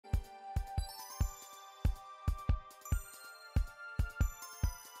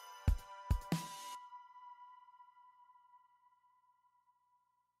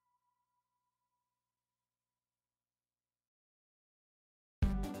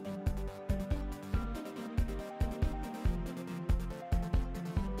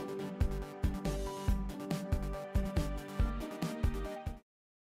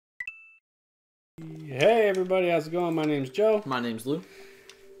Hey everybody, how's it going? My name's Joe. My name's Lou.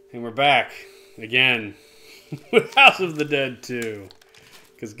 And we're back again with House of the Dead 2.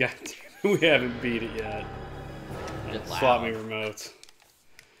 Because goddamn, we haven't beat it yet. Swap me remotes.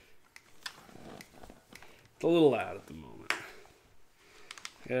 It's a little loud at the moment.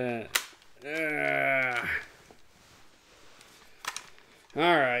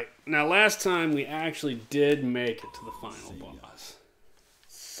 Alright, now last time we actually did make it to the final boss.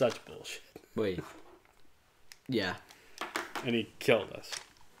 Such bullshit. Wait. Yeah. And he killed us.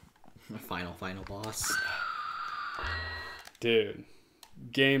 The final boss. Dude,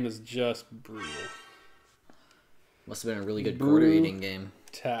 game is just brutal. Must have been a really good quarter eating game.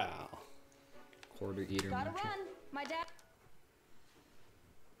 Quarter eater. Gotta run. My dad.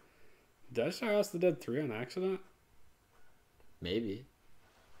 Did I start House of the Dead 3 on accident? Maybe.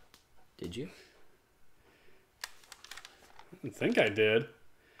 Did you? I didn't think I did.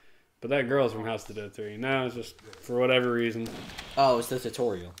 But that girl's from House of the Dead 3. No, it's just for whatever reason. Oh, it's the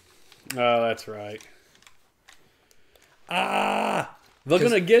tutorial. Oh, that's right. Ah! They're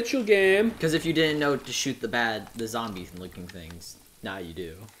gonna get you, game! Because if you didn't know to shoot the zombie-looking things, now you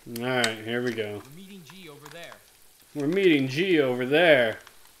do. Alright, here we go. We're meeting G over there. We're meeting G over there.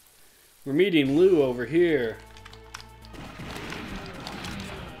 We're meeting Lou over here.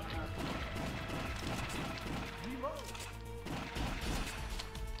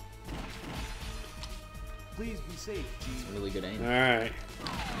 Please be safe, G. It's a really good aim. Alright.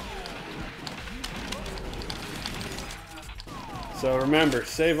 So remember,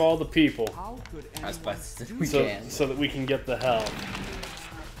 save all the people. How could As anyone best as do we So, can. so that we can get the help.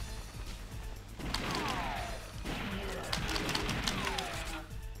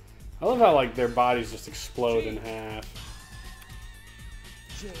 I love how like their bodies just explode in half.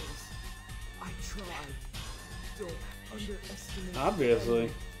 James, I tried. Don't underestimate.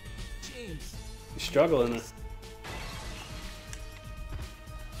 Obviously. James. He's struggling. I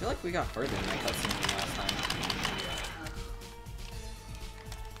feel like we got further in that cutscene than last time.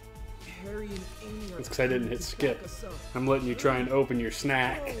 Harry and Amy are It's because I didn't hit to skip. back us up. I'm letting you try and open your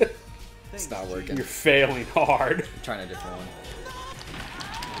snack. It's Thanks, not G. working. You're failing hard. I'm trying a different one.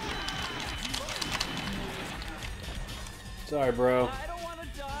 Sorry, bro. I don't want to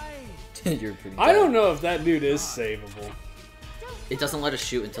die. You're pretty I dead. don't know if that dude is savable. It doesn't let us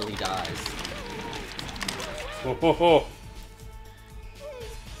shoot until he dies. Ho, ho, ho.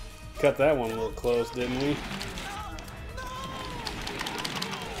 Cut that one a little close, didn't we?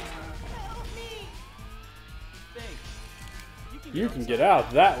 Thanks. You can get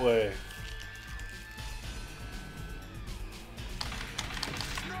out that way.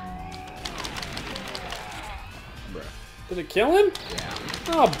 Bruh. Did it kill him? Yeah.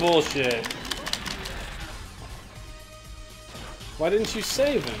 Oh, bullshit. Why didn't you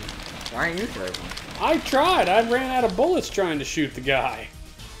save him? Why aren't you throwing? I tried. I ran out of bullets trying to shoot the guy.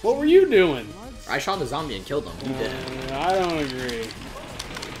 What were you doing? I shot the zombie and killed him. You didn't. I don't agree.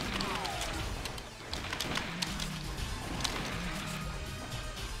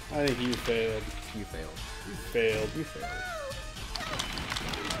 I think you failed. You failed. You failed. You failed.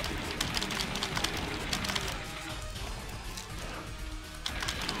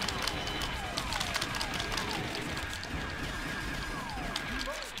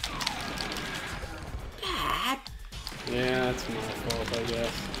 Yeah, that's my fault, I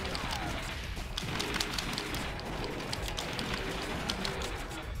guess.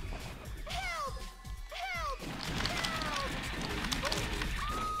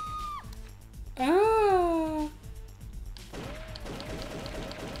 Ah!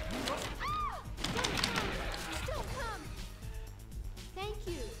 Don't come. Thank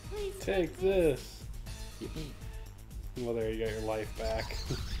you. Please Take this. Yippee. Well, there you got your life back.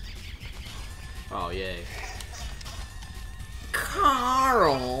 Oh, yay.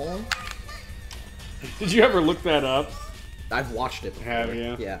 Carl! Did you ever look that up? I've watched it before. Have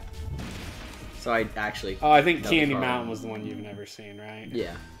you? Yeah. So I actually... Oh, I think know Candy Carl. Mountain was the one you've never seen, right?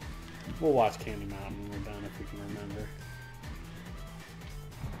 Yeah. We'll watch Candy Mountain when we're done if we can remember.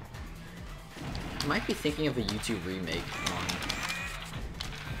 I might be thinking of a YouTube remake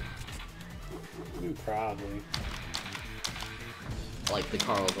on, Probably. like, the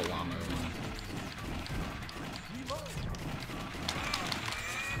Carl the Llama one.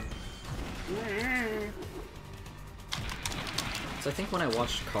 So I think when I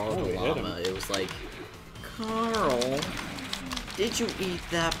watched Carl Oh, the we hit Llama, him. it was like, Carl, did you eat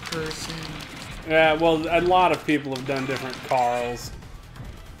that person? Yeah, well, a lot of people have done different Carls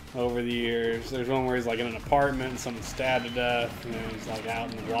over the years. There's one where he's like in an apartment and someone stabbed to death, and then he's like out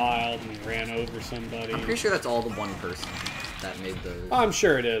in the wild and he ran over somebody. I'm pretty sure that's all the one person. that made those. I'm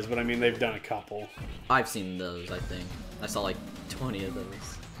sure it is, but I mean, they've done a couple. I've seen those, I think. I saw like 20 of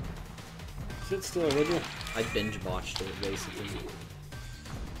those. Sit still, would you? I binge watched it, basically.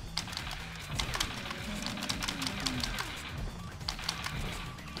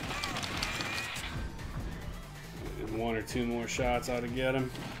 And 1 or 2 more shots ought to get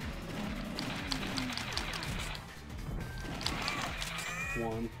him.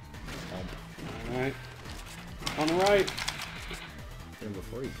 1. Alright. On the right. Hit him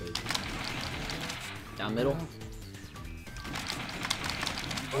before he could. Down middle.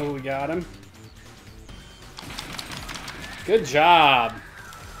 Oh, we got him. Good job.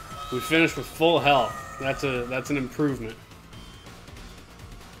 We finished with full health. That's an improvement.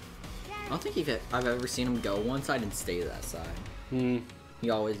 I don't think I've ever seen him go one side and stay that side. Hmm. He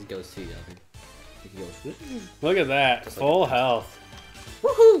always goes to the other. He goes, Look at that. Full health.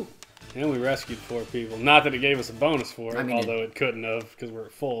 woohoo! And we rescued 4 people. Not that it gave us a bonus for it, I mean, although it couldn't have because we're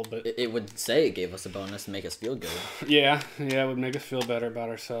at full. But It would say it gave us a bonus to make us feel good. yeah, it would make us feel better about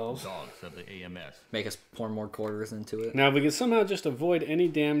ourselves. Dogs of the AMS. Make us pour more quarters into it. Now, if we could somehow just avoid any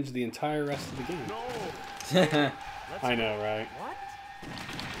damage the entire rest of the game. I know, right?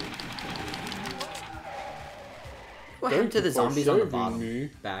 What happened to the Thank you for zombies on the saving bottom? me.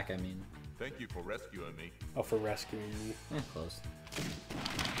 Back, I mean. Thank you for rescuing me. Oh, for rescuing me. Close.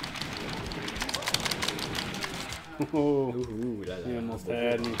 Oh, Ooh, he almost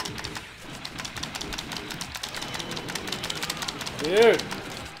had me. Dude!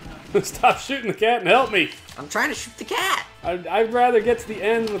 Stop shooting the cat and help me! I'm trying to shoot the cat! I'd rather get to the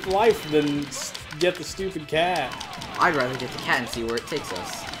end with life than get the stupid cat. I'd rather get the cat and see where it takes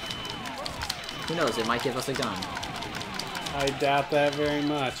us. Who knows, it might give us a gun. I doubt that very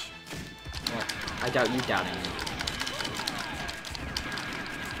much. Well, I doubt you doubting me.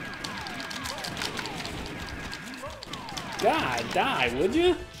 Die, would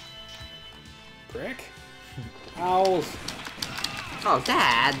you? Prick. Owls. Oh,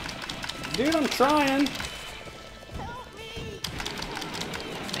 Dad! Dude, I'm trying.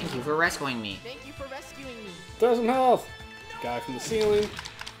 Thank you for rescuing me. Thank you for rescuing me. Throw some health. Guy from the ceiling.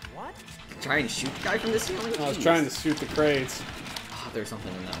 What? Trying to shoot the guy from the ceiling? I was Jeez. trying to shoot the crates. Oh, there's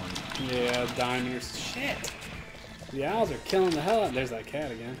something in that one. Yeah, diamond or shit. The owls are killing the hell out. There's that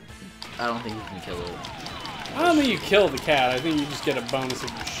cat again. I don't think you can kill it. I don't think you kill the cat. I think you just get a bonus if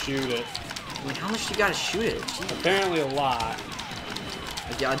you shoot it. I mean, how much do you gotta shoot it? Jeez. Apparently a lot.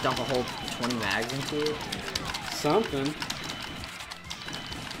 Like, you gotta dump a whole 20 mags into it? Something.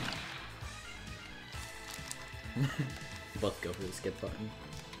 Both go for the skip button.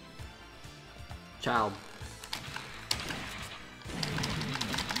 Child.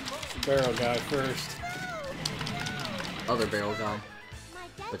 Barrel guy first. Other barrel guy. My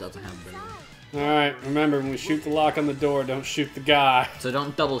dad But doesn't have barrel. Alright, remember when we shoot the lock on the door, don't shoot the guy. So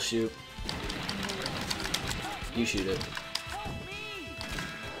don't double shoot. You shoot it.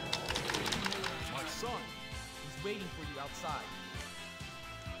 My son. He's waiting for you outside.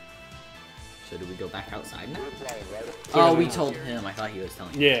 So do we go back outside now? Oh, we told him. I thought he was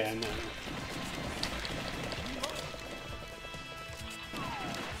telling you. Yeah, no.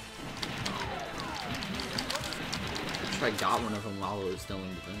 I wish I got one of them while it was still in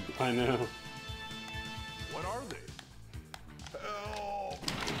the vent. I know. What are they? Help!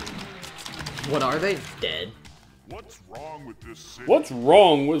 What are they? Dead. What's wrong with this city? What's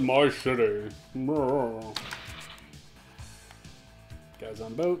wrong with my city? Brr. Guys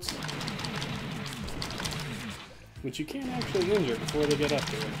on boats. Which you can't actually injure before they get up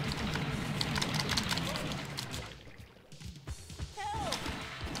to it.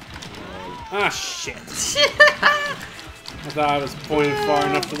 Ah, shit. I thought I was pointed far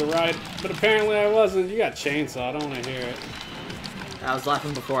enough to the right, but apparently I wasn't. You got chainsaw, I don't want to hear it. I was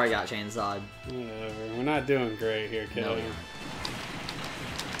laughing before I got chainsawed. Whatever, we're not doing great here, kiddo. No.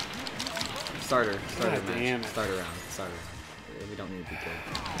 Starter God match. damn it. Starter round. We don't need to be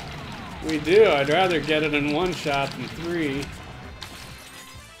killed. We do, I'd rather get it in one shot than 3.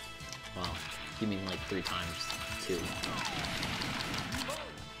 Well, you mean like 3 times 2.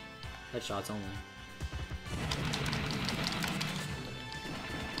 Headshots only.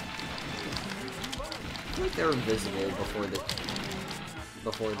 I feel like they're invisible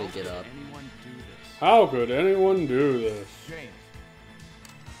before they get up. How could anyone do this? James.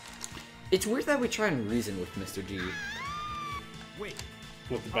 It's weird that we try and reason with Mr. G. Wait.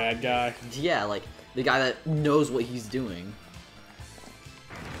 With the bad guy? Yeah, like the guy that knows what he's doing.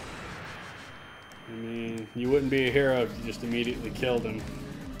 I mean, you wouldn't be a hero if you just immediately killed him.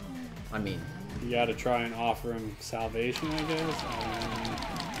 I mean, You gotta try and offer him salvation, I guess.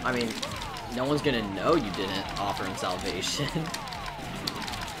 I mean, No one's gonna know you didn't offer him salvation.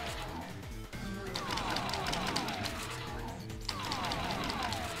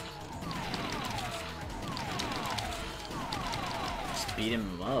 Just beat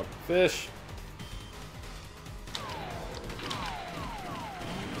him up. Fish.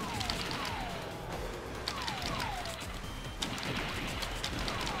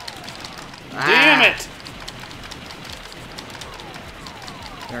 Damn it!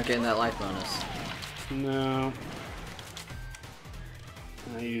 You aren't getting that life bonus. No.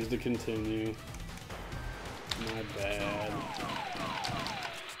 I used to continue. My bad.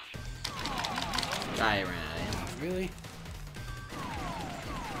 I ran out of Really?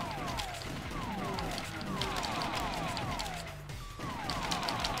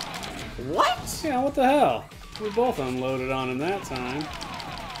 ammo. What? Yeah, what the hell? We both unloaded on him that time.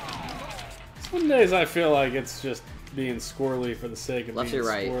 Some days I feel like it's just being squirrely for the sake of Left being or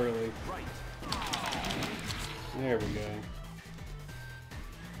right? squirrely. There we go.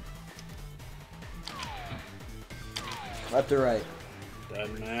 Left or right?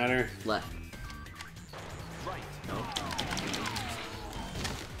 Doesn't matter. Left. No.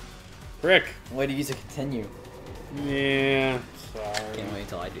 Frick. Way to use to continue. Yeah, sorry. Can't wait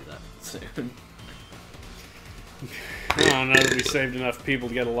until I do that soon. I don't know that we saved enough people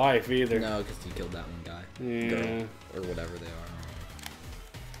to get a life either. No, because you killed that one guy. Yeah. Girl, or whatever they are.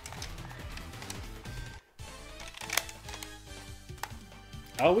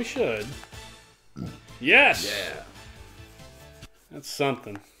 Oh, we should. Yes! Yeah. That's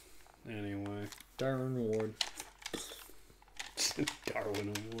something. Anyway. Darwin Award.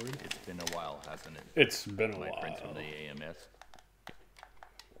 Darwin Award. It's been a while, hasn't it? It's been a My friends from while. the AMS.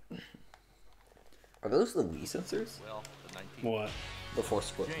 Are those the Wii sensors? Well, the 19th. What? The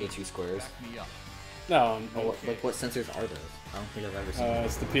the two squares. Back me up. No, What sensors are those? I don't think I've ever seen them.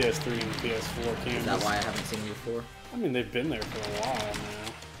 it's the PS3 and the PS4 cameras. Is that why I haven't seen them before? I mean, they've been there for a while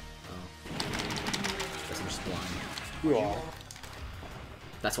now. Oh. Guess I'm just blind. You are.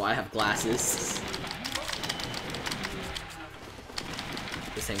 That's why I have glasses.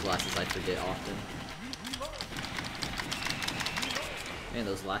 The same glasses I forget often. Man,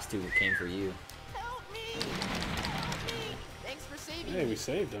 those last two came for you. Help me! Thanks for saving Hey, me. we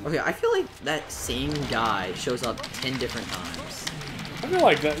saved him. Okay, I feel like that same guy shows up 10 different times. I feel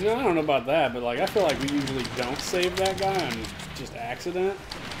like that. No, I don't know about that, but like I feel like we usually don't save that guy on just accident.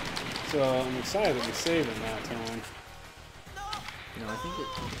 So I'm excited that we saved him that time. No, I think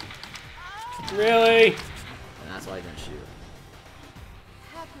it... Really? And that's why I didn't shoot.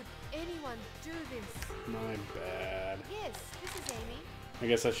 How could anyone do this? My bad. Yes, this is Amy. I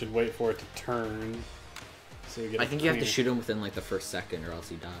guess I should wait for it to turn. So we get I a think you have to clean- shoot him within like the first second or else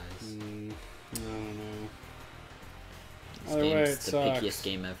he dies. I don't know. This Either way, game's it the sucks. pickiest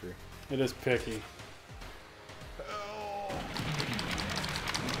game ever. It is picky.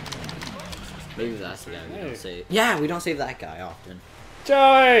 Maybe that's the guy we Hey. don't save. Yeah, we don't save that guy often.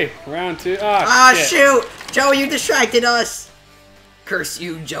 Joey! Round 2. Ah, shit. shoot! Joey, you distracted us! Curse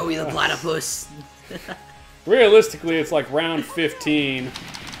you, Joey the platypus. Realistically, it's like round 15.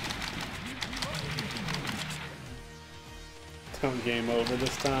 Don't game over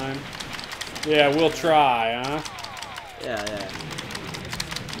this time. Yeah, we'll try, huh? Yeah, yeah.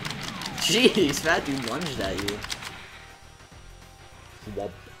 Jeez, fat dude lunged at you.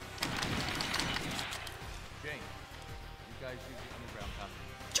 Whoop. Jane, you guys use the underground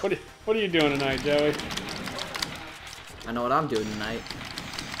passage. What are you doing tonight, Joey? I know what I'm doing tonight.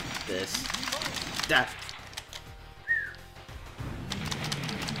 This. That.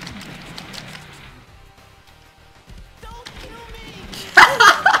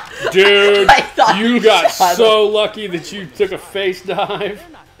 Dude, I thought you you got shot so lucky that you took a face dive. They're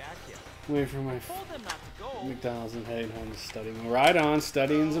not back yet. Wait for my Told them not to go. McDonald's and heading home to studying. Right on,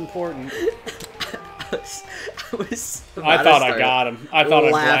 studying's important. I thought I got him. I thought I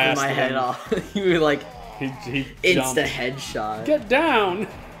laughing blasted my head him. off. You were like He insta jumped. headshot. Get down!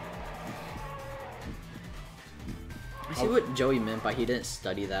 I see what Joey meant by he didn't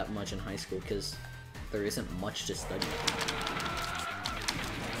study that much in high school because there isn't much to study.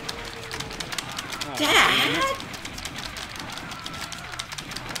 Dad!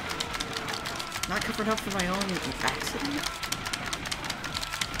 Not covering up for my own accident?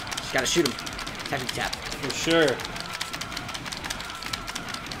 Just gotta shoot him. Tappy tap. For sure.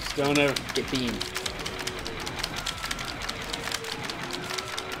 Just don't ever. Get beamed.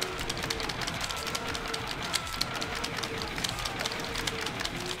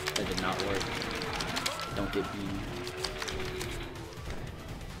 That did not work. Don't get beamed.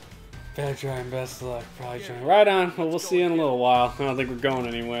 Bad trying, best of luck. Probably trying. Right on. Well, we'll see you in a little while. I don't think we're going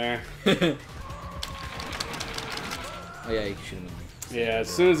anywhere. Oh yeah, you can shoot him. Yeah, as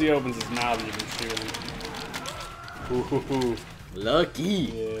soon as he opens his mouth, you can shoot him. Ooh. Lucky.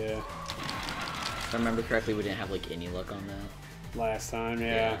 Yeah. If I remember correctly, we didn't have like any luck on that. Last time,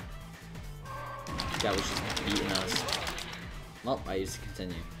 yeah. That was just beating us. Well, I used to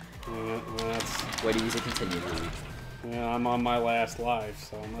continue. Yeah, well, that's... Way to use a continue, dude. Yeah, I'm on my last life,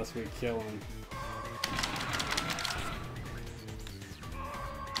 so unless we kill him.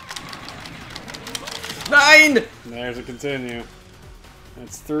 Nine! There's a continue.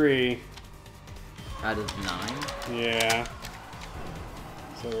 That's 3. Out of 9? Yeah.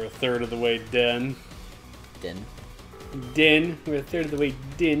 So we're a third of the way done. Then. We're a third of the way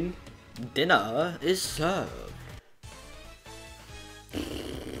done. Dinner is served.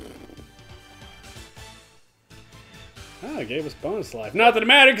 Oh, it gave us bonus life. Not that it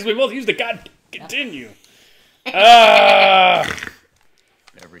mattered because we both used the god continue. Ah!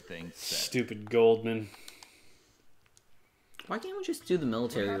 Everything's set. Stupid Goldman. Why can't we just do the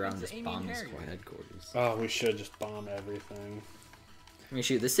military round and just bomb this headquarters? Oh, we should just bomb everything. I mean,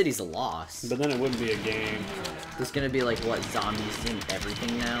 shoot, this city's a loss. But then it wouldn't be a game. There's gonna be like, what, zombies in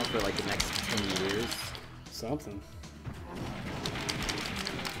everything now for like the next 10 years? Something.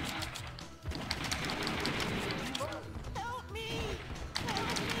 Help me!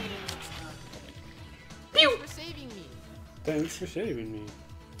 Pew! For saving me. Thanks for saving me.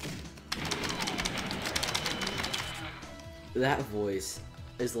 That voice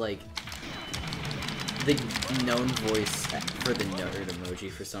is like the known voice for the nerd emoji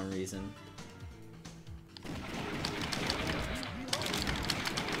for some reason.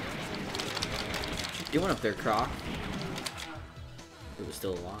 What you doing up there, Croc? It was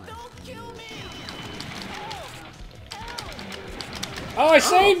still alive. Don't kill me! Oh, I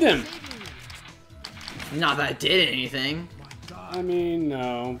saved him! Not that it did anything. I mean,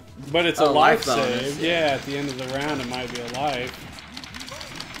 no. But it's a Oh, life life bonus. save. Yeah, at the end of the round, it might be a life.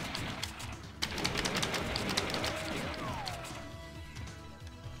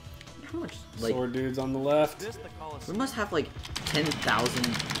 How much? Like, Sword dudes on the left. This the we Colosseum. must have like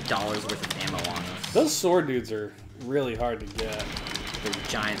 $10,000 worth of ammo on us. Those sword dudes are really hard to get. They're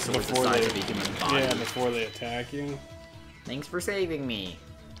giant swords the Before size they- of a human body. Yeah, before they attack you. Thanks for saving me.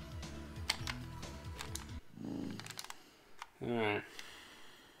 Alright.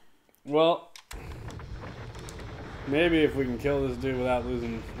 Well, maybe if we can kill this dude without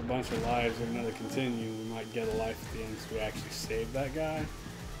losing a bunch of lives or another continue, we might get a life at the end because we actually saved that guy.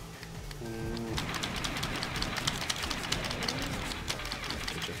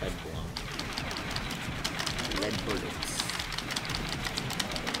 Get your head blown. Lead bullets.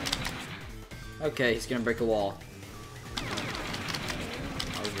 Okay, he's gonna break a wall.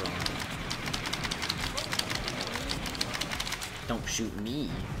 I was wrong. Don't shoot me.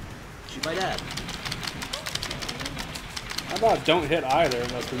 Shoot my dad. How about don't hit either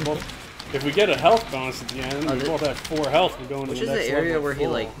unless we both... If we get a health bonus at the end, Oh, we both have 4 health, we're going to Which the is next the area level where he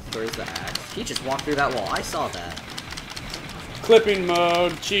full. like throws the axe. He just walked through that wall. I saw that. Clipping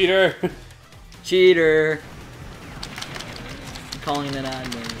mode, cheater. Cheater. I'm calling an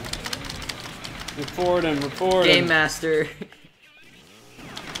admin. Report him, report Game him. master.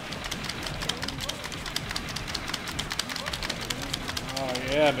 Oh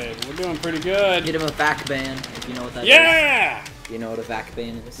yeah, baby, we're doing pretty good. Get him a vac ban, if you know what that is. Yeah! You know what a vac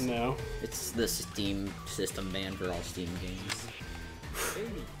ban is? No. It's the Steam system ban for all Steam games.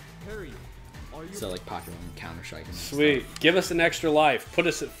 Amy, Harry, are you So like Pokemon and Counter-Strike and Sweet. stuff. Give us an extra life. Put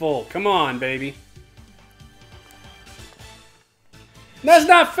us at full. Come on, baby. That's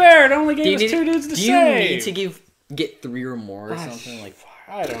not fair. It only gave us 2 dudes to do you save. need to get 3 or more or something? Like,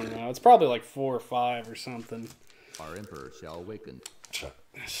 I don't know. It's probably like 4 or 5 or something. Our Emperor shall awaken.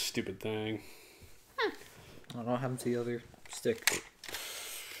 Stupid thing. I don't know what happened to the other stick.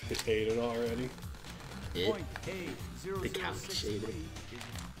 It ate it already. It, Point A, the couch shader.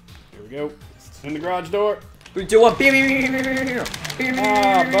 Here we go. In the garage door. 3, 2, 1.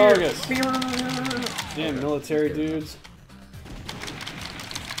 Ah, bogus. Damn, military dudes.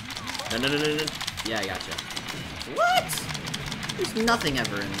 No. Yeah, I gotcha. What? There's nothing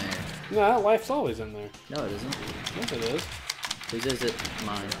ever in there. No, that life's always in there. No, it isn't. Yes, it is. Whose is it?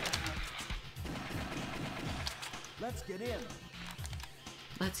 Mine. Let's get in.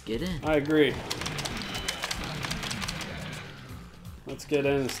 Let's get in. I agree. Let's get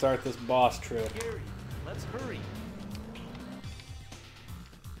in and start this boss trip. Gary, let's hurry.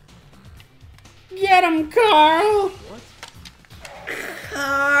 Get him, Carl!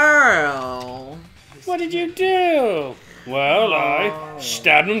 Carl! What did you do? Well, I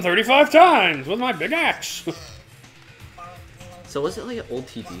stabbed him 35 times with my big axe. So was it like an old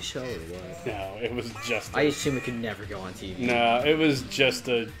TV show or what? No, it was just... I assume it could never go on TV. No, it was just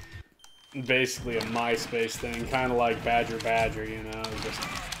basically a MySpace thing, kind of like Badger Badger, you know, it was just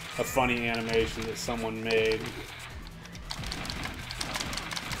a funny animation that someone made.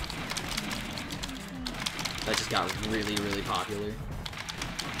 That just got really, really popular.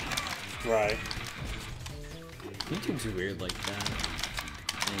 Right. YouTube's weird like that.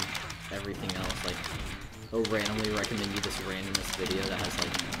 And everything else, like, it'll randomly recommend you this randomness video that has,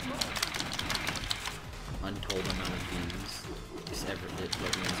 like, untold amount of views. Just it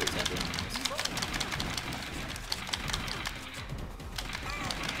recommends it's everyone else.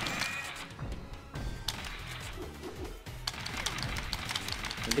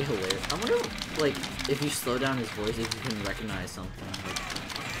 It'd be hilarious. I wonder, like, if you slow down his voice, if you can recognize something. Like,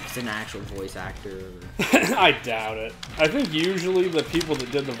 it's an actual voice actor. I doubt it. I think usually the people that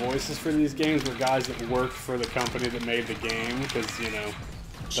did the voices for these games were guys that worked for the company that made the game, because, you know,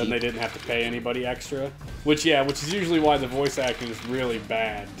 then they didn't have to pay anybody extra. Which is usually why the voice acting is really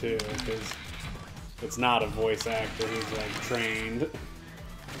bad, too, because it's not a voice actor who's, like, trained.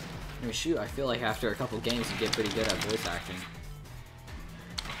 I mean, shoot, I feel like after a couple games you get pretty good at voice acting.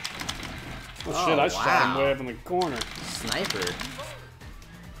 Oh shit, I shot him way up in the corner. Sniper.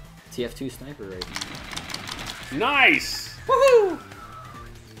 TF2 sniper right now. Nice! Woohoo!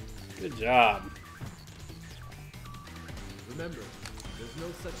 Good job. Remember, there's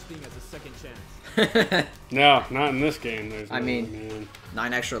no such thing as a second chance. No, not in this game. I mean,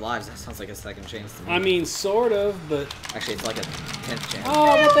 9 extra lives, that sounds like a second chance to me. I mean, sort of, but... Actually, it's like a 10th chance.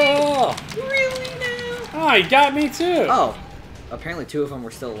 Oh, what the hell? Really now? Oh, he got me too! Oh, apparently 2 of them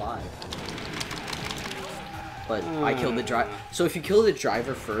were still alive. But I killed the driver. So if you kill the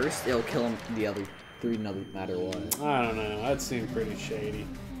driver first, it'll kill him the other 3 no matter what. I don't know, that seemed pretty shady.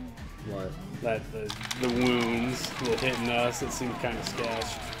 What? That the wounds that hitting us, it seemed kind of sketch.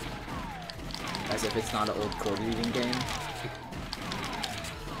 As if it's not an old cord reading game.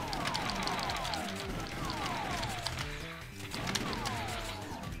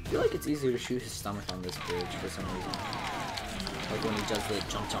 I feel like it's easier to shoot his stomach on this bridge for some reason. Like when he does the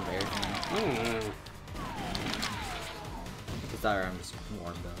jump air thing. I don't know. Is that or I'm just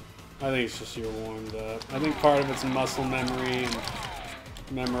warmed up? I think it's just you're warmed up. I think part of it's muscle memory and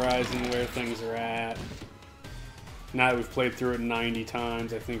memorizing where things are at. Now that we've played through it 90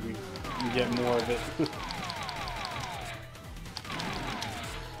 times, I think we get more of it.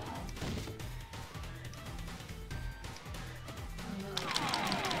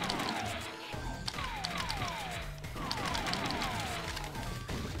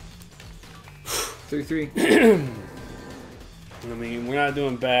 Three. I mean, we're not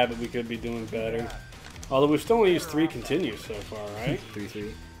doing bad, but we could be doing better. Although we've still only used 3 continues so far, right?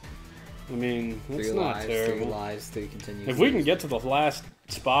 3. I mean, that's 3 not lives, terrible. 3 lives, 3 continues. If we can get to the last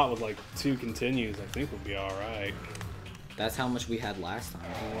spot with like 2 continues, I think we'll be alright. That's how much we had last time.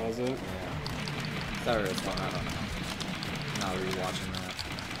 Oh, was it? Yeah. I thought it was fun, I don't know. Not rewatching that.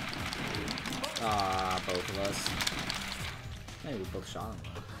 Ah, both of us. Maybe we both shot him.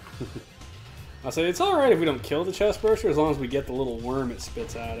 I'll say it's alright if we don't kill the chest burster, as long as we get the little worm it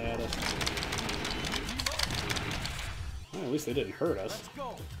spits out at us. Well, at least they didn't hurt us.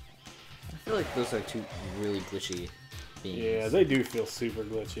 I feel like those are 2 really glitchy beings. Yeah, they do feel super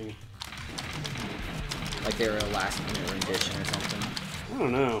glitchy. Like they were a last minute rendition or something. I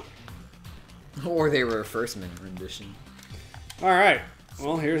don't know. Or they were a first minute rendition. Alright,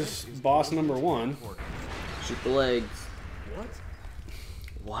 well here's boss number 1. Shoot the legs. What?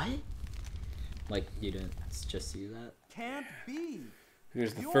 What? Like, you didn't just see that? Can't be.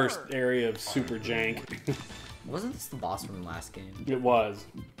 Here's the first area of super jank. Wasn't this the boss from the last game? It was.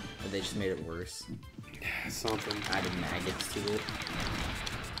 Or they just made it worse? Something. Added maggots to it.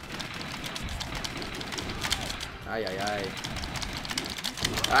 Ay ay ay.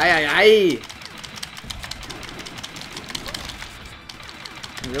 Ay ay ay!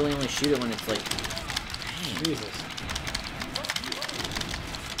 You really only shoot it when it's like... Dang. Jesus.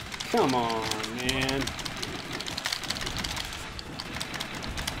 Come on, man.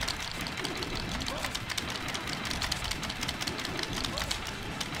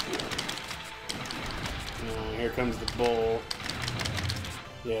 Oh, here comes the bull.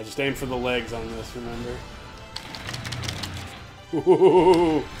 Yeah, just aim for the legs on this, remember?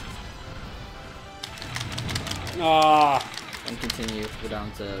 Ooh. Ah. And continue. We're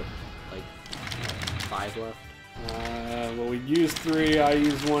down to like 5 left. Well, we used 3. I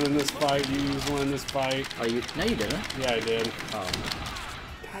used 1 in this fight. You used 1 in this fight. Oh, you? No, you didn't. Yeah, I did. Oh.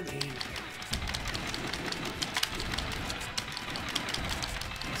 God damn it.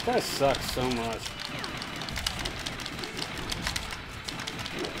 This guy sucks so much.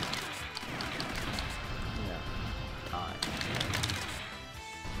 Yeah. Tie.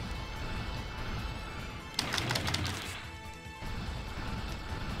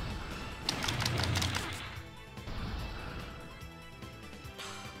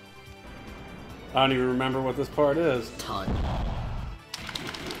 I don't even remember what this part is. Ton.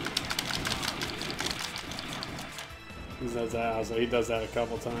 He does that, so he does that a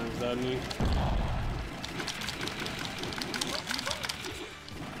couple times, doesn't he?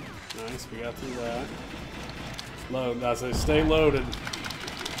 Nice, we got through that. Load, I say stay loaded.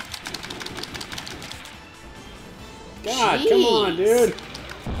 God, Jeez. come on, dude.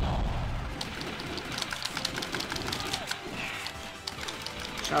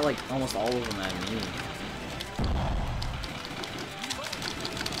 Shot like almost all of them at me.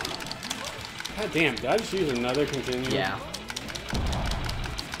 God damn, did I just use another continue? Yeah.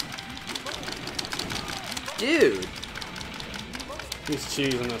 Dude! He's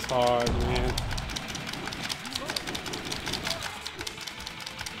cheesing us hard, man.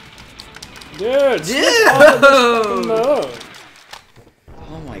 Dude! Switch off of this fucking mode.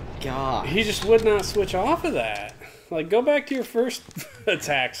 Oh my god. He just would not switch off of that. Like, go back to your first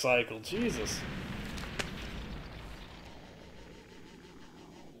attack cycle. Jesus.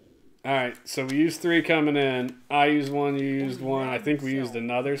 Alright, so we used 3 coming in. I used 1, you used 1. I think we used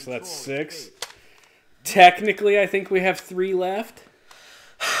another, so that's 6. Technically, I think we have 3 left.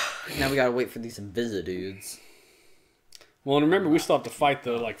 Now we gotta wait for these Invisidudes. Well, and remember, we still have to fight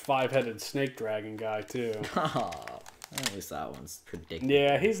the, like, 5-headed snake dragon guy, too. At least that one's predictable.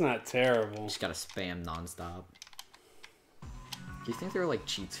 Yeah, he's not terrible. Just gotta spam nonstop. Do you think there were like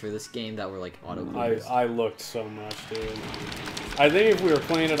cheats for this game that were like auto clears? I looked so much, dude. I think if we were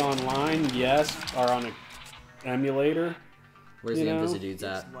playing it online, yes, or on an emulator. Where's the Invisidudes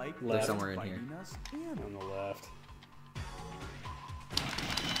at? They're Left. somewhere in here. On the left.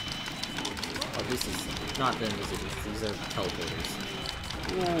 Oh, this is not the Invisidudes. These are teleporters.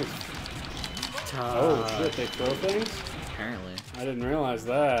 Nice. Oh shit, they throw things? Apparently. I didn't realize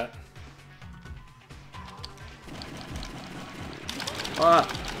that. Ah!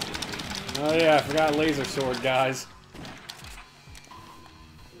 Oh yeah, I forgot laser sword, guys.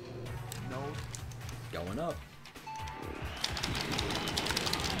 No. Going up.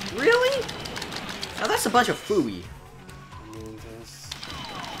 Really? Now that's a bunch of fooey.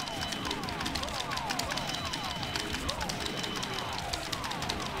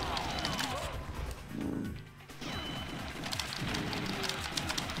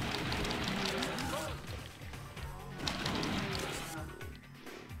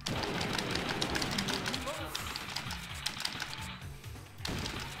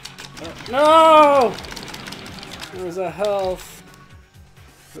 No! There was a health,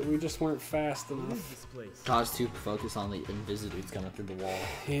 but we just weren't fast enough. Cause to focus on the Invisidudes coming through the wall.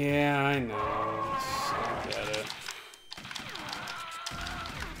 Yeah, I know. I get it.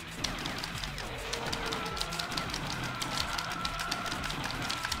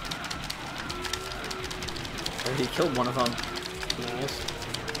 Oh, he killed one of them. Nice.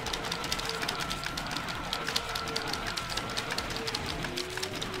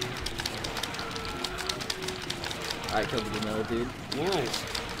 I killed the middle dude. Nice.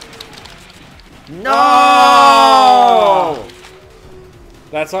 No!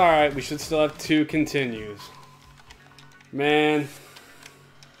 That's alright. We should still have 2 continues. Man.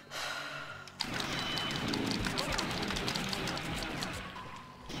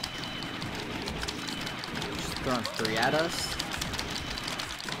 Just throwing 3 at us.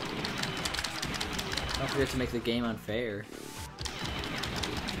 Don't forget to make the game unfair.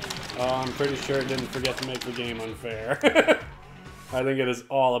 Oh, I'm pretty sure it didn't forget to make the game unfair. I think it is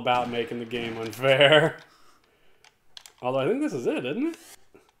all about making the game unfair. Although I think this is it, isn't it?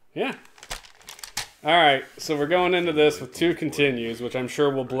 Yeah. Alright, so we're going into this with 2 continues, which I'm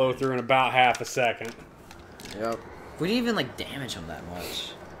sure we'll blow through in about half a second. Yep. We didn't even like damage him that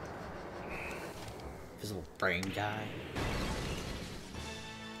much. His little brain guy.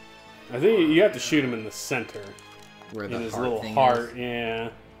 I think you have to shoot him in the center. Where In the his heart little thing heart, is. yeah.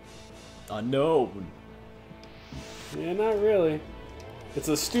 Unknown. Yeah, not really. It's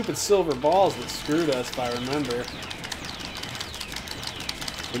those stupid silver balls that screwed us, if I remember.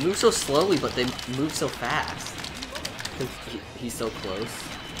 They move so slowly, but they move so fast. Because he's so close.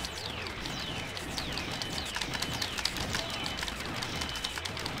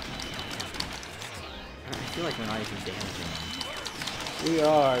 I feel like we're not even damaging him. We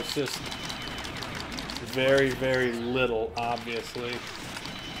are, it's just very, very little, obviously.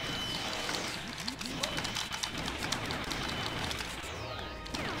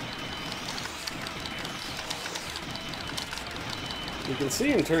 You can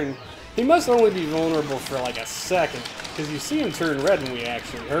see him turn... He must only be vulnerable for like a second, because you see him turn red when we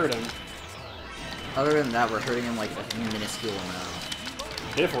actually hurt him. Other than that, we're hurting him like a minuscule amount.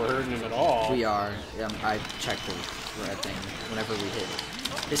 If we're hurting him at all. We are. I checked the red thing. Whenever we hit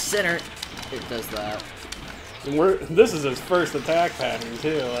his center, it does that. And this is his first attack pattern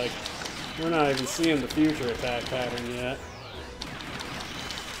too. Like, we're not even seeing the future attack pattern yet.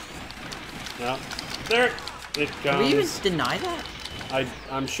 No, there it comes. Can we even deny that?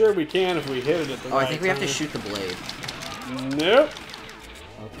 I'm sure we can if we hit it at the right time. I think we have to shoot the blade. Nope.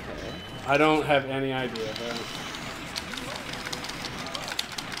 Okay. I don't have any idea, bro.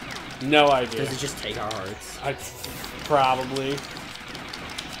 No idea. Does it just take our hearts? Probably.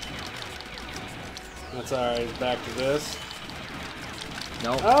 That's alright. Back to this.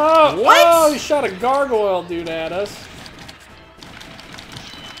 No. Oh! What? Oh, he shot a gargoyle dude at us.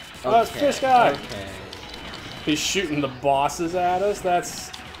 Oh, it's Fish Guy. Okay. He's shooting the bosses at us.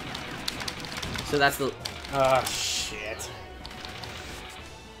 That's... So that's the... Ah, shit.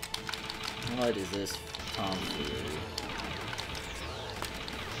 What is this tomfoolery?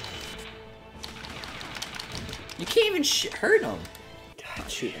 You can't even hurt him. God,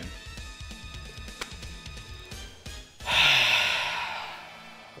 shoot him.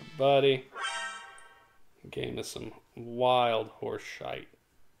 Buddy. Game is some wild horse shite.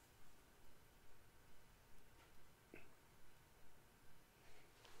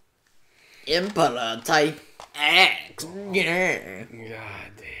 Emperor type X. Yeah. God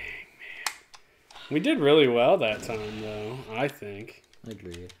dang, man. We did really well that time, though, I think. I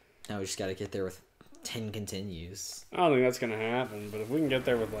agree. Now we just gotta get there with 10 continues. I don't think that's gonna happen, but if we can get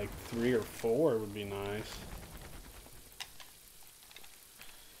there with like 3 or 4, it would be nice.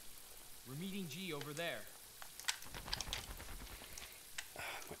 We're meeting G over there.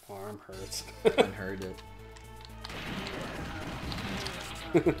 My arm hurts. I heard it.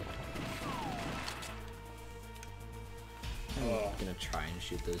 I'm gonna try and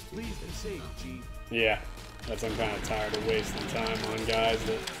shoot those two. Please be safe, G. Yeah, I'm kind of tired of wasting time on guys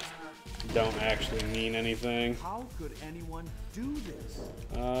that don't actually mean anything. How could anyone do this?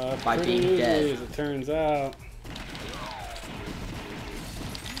 By pretty being easily, dead. as it turns out.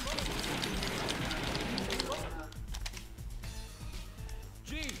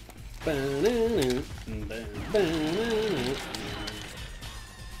 G! I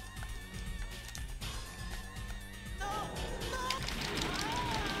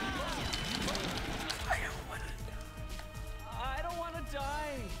don't want to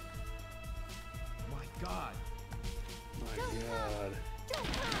die. My God. My God.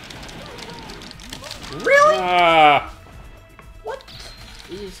 Really? Ah! What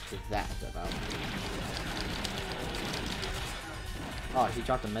is that about? Oh, he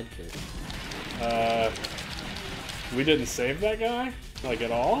dropped a medkit. We didn't save that guy? Like,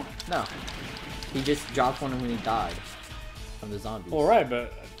 at all? No. He just dropped one when he died from the zombies. Well, right,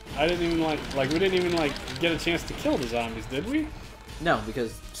 but I didn't even, we didn't even, get a chance to kill the zombies, did we? No,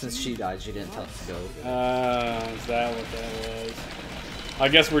 because since she died, she didn't tell us to go. Is that what that was? I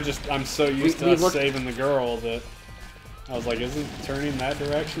guess I'm so used to us saving the girl that I was like, isn't turning that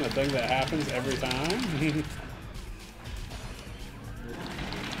direction a thing that happens every time?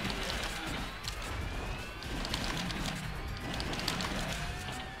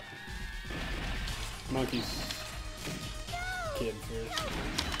 Monkeys. Kid first.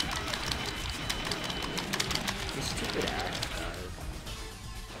 The stupid ass guys.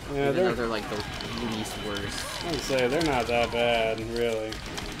 Yeah, Even though they're like the least worst. I would say they're not that bad, really,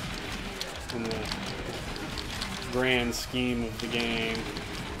 in the grand scheme of the game.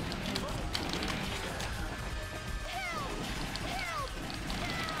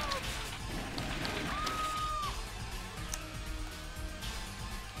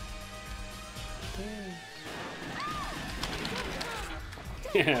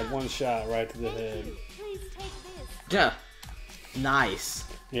 Yeah, one shot right to the head. Please take this. Yeah. Nice.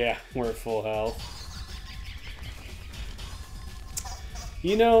 Yeah, we're at full health.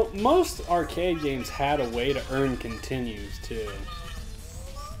 You know, most arcade games had a way to earn continues too.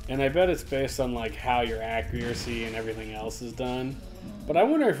 And I bet it's based on like how your accuracy and everything else is done. But I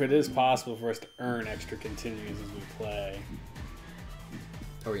wonder if it is possible for us to earn extra continues as we play.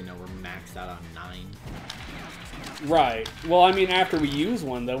 Oh, you know, we're maxed out on 9. Right. Well, I mean, after we use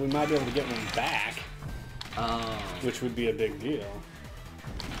one, though, we might be able to get one back. Oh. Which would be a big deal.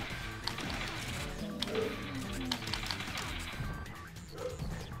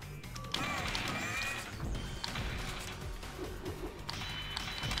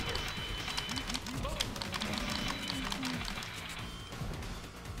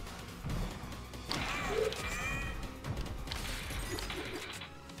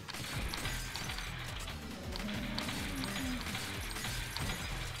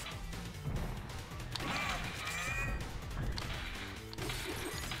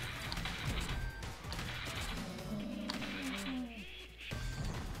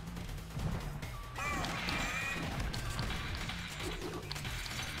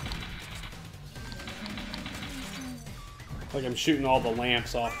 Like I'm shooting all the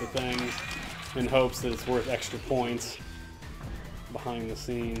lamps off the things in hopes that it's worth extra points behind the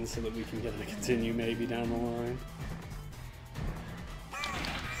scenes so that we can get to continue maybe down the line.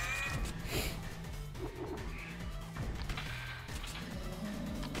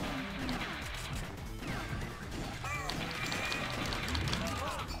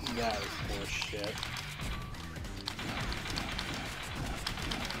 That is horse shit.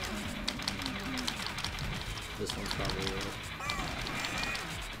 This one's probably it.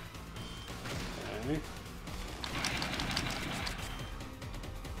 Okay.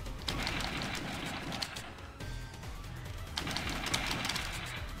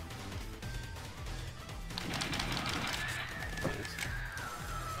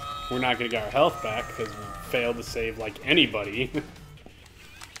 We're not going to get our health back because we failed to save like anybody.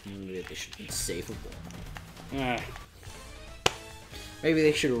 Maybe they should be safeable. Ah, Maybe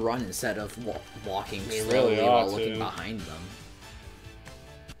they should run instead of walking They slowly really while ought looking to. behind them.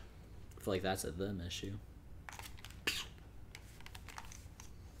 I feel like that's a them issue.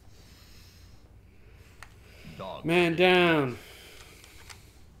 Dog. man down.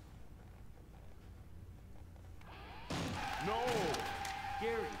 No!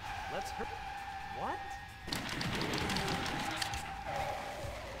 Gary, let's hurt. What?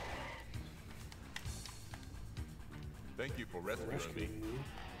 Thank you for rescuing me.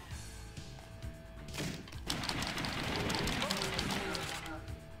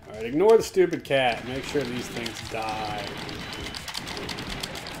 Alright, ignore the stupid cat. Make sure these things die.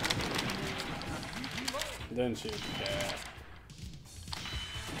 Then shoot the cat.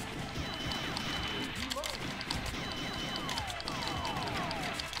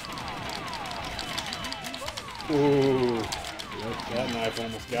 Ooh. That knife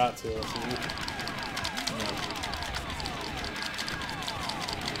almost got to us, man.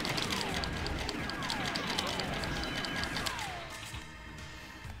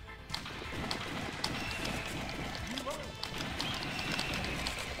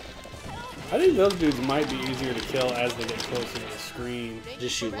 I think those dudes might be easier to kill as they get closer to the screen.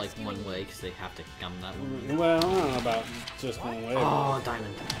 Just shoot like one way because they have to gum that one. Well, I don't know about just one way. Oh,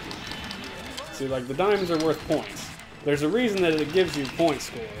 diamond. See, like, the diamonds are worth points. There's a reason that it gives you point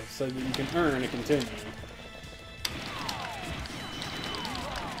score, so that you can earn and continue.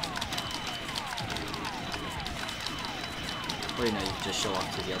 Or you know, you can just show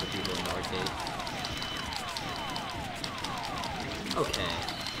off to the other people in the arcade. Okay.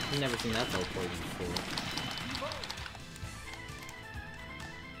 I've never seen that teleporting before.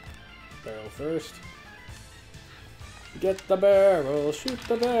 Barrel first. Get the barrel, shoot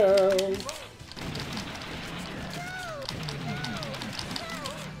the barrel.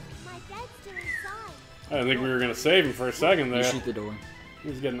 My dad's still inside. I didn't think we were going to save him for a second You there. shoot the door. He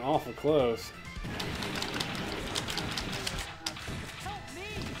was getting awful close. Help me!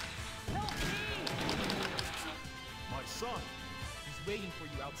 Help me! My son, he's waiting for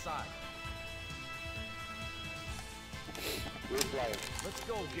you outside. Let's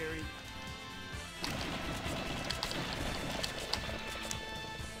go, Gary.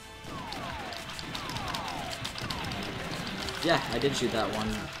 Yeah, I did shoot that one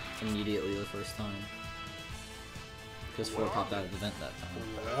immediately the first time. Because 4 popped out of the vent that time.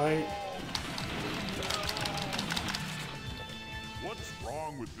 Alright. What's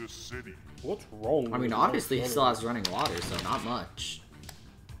wrong with this city? What's wrong with I mean, it? obviously he still has running water, so not much.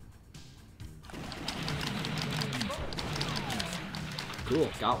 Cool,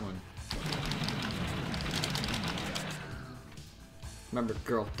 got one. Remember,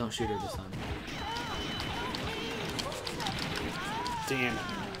 girl, don't shoot her this time. Damn it.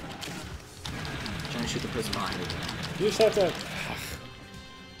 Trying to shoot the person behind her. You just have to...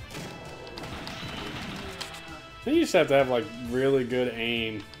 You just have to have, like, really good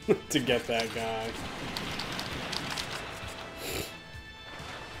aim to get that guy.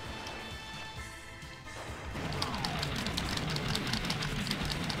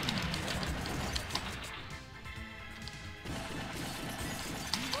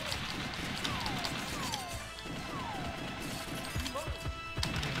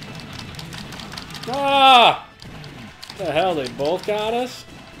 Ah! What the hell, they both got us?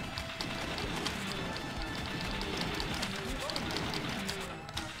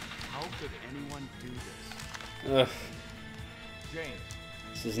 How could anyone do this? Ugh, James,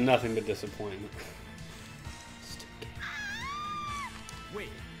 this is nothing but disappointment. wait.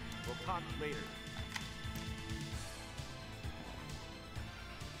 We'll talk later.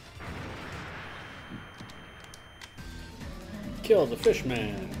 Kill the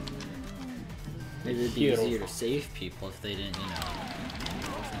fishman. Maybe it'd be Hero. easier to save people if they didn't, you know,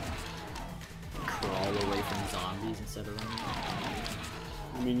 crawl away fighting zombies instead of running.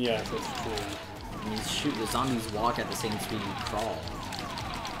 I mean, yes, that's true. I mean, shoot, the zombies walk at the same speed you crawl.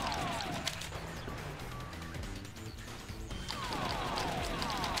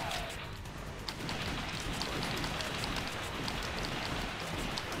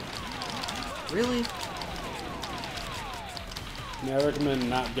 Really? May I recommend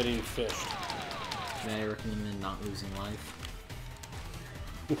not getting fished? May I recommend not losing life?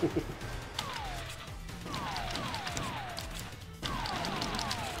 He's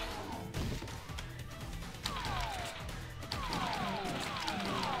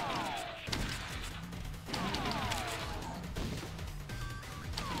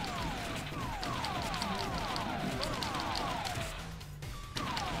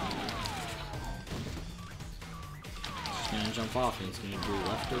gonna jump off and he's gonna do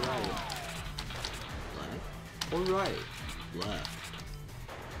left or right. Left or right? Left.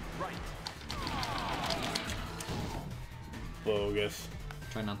 Bogus.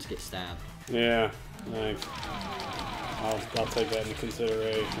 Try not to get stabbed. Yeah, thanks. I'll take that into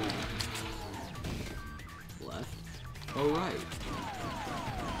consideration. Left or right?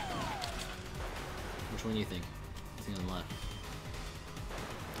 Which one do you think? I think on the left.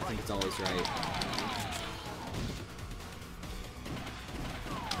 I think it's always right.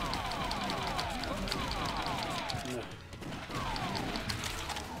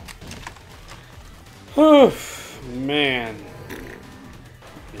 Whew, man.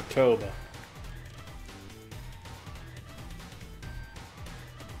 Toba.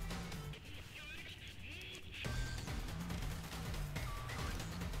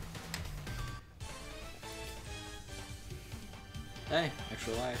 Hey,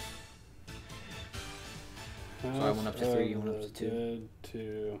 extra life. So I went up to 3, you went up to 2. Dead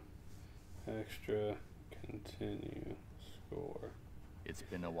to extra continue score. It's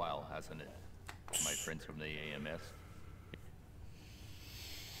been a while, hasn't it? My friends from the AMS.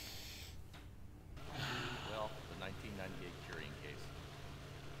 Well, the 1998 curing case.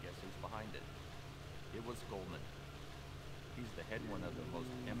 Guess who's behind it? It was Goldman. He's the head one of the most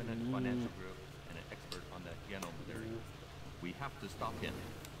eminent financial group and an expert on the Genome theory. We have to stop him.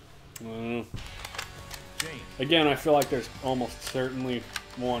 James. Again, I feel like there's almost certainly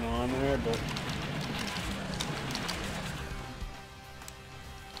one on there, but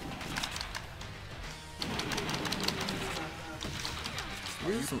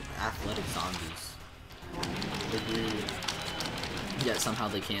These are some athletic zombies. agreed. Yet somehow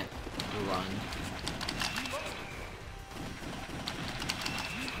they can't run.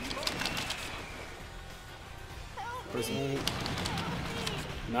 Prison.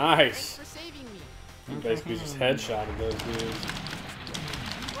 Nice. For saving me. You basically just headshotted those dudes.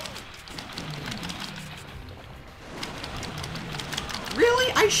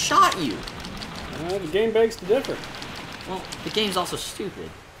 Really? I shot you! The game begs to differ. Well, the game's also stupid.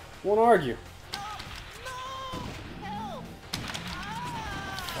 Won't argue. Help!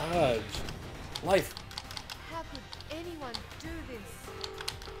 Fudge. Life. How could anyone do this?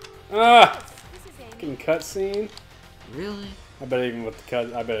 Ah! This is Amy. Fucking cutscene. Really? I bet even with the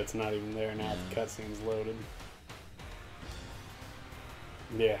cut, I bet it's not even there now. The cutscene's loaded.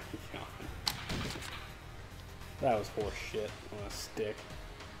 Yeah. That was horse shit on a stick.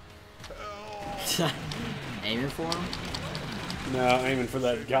 Aiming for him? No, aiming for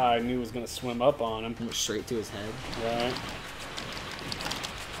that guy I knew was gonna swim up on him. Went straight to his head. Right.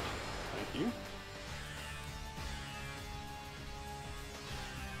 Thank you.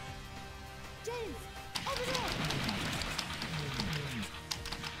 James, over there.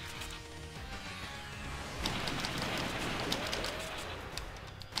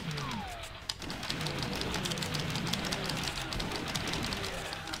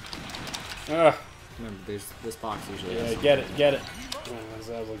 Ugh. Remember, there's this box usually. Yeah, has get it, get it.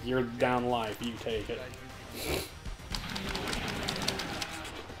 I was like, you're down life, you take it.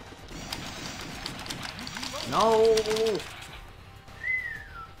 No!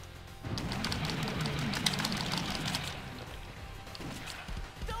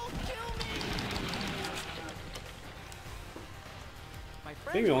 Don't kill me.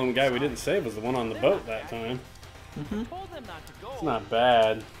 I think the only guy we didn't save was the one on the boat that time. Told them not to go. It's not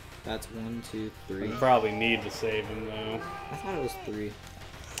bad. That's 1, 2, 3. We probably need to save him though. I thought it was 3.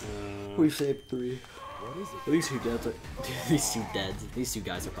 We saved 3. What is it? These two deads are these two deads. These two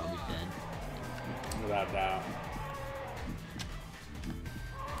guys are probably dead. without doubt.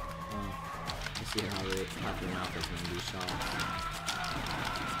 Let's see how their mouth is gonna be shot.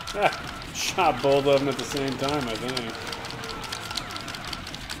 Ah, shot both of them at the same time, I think.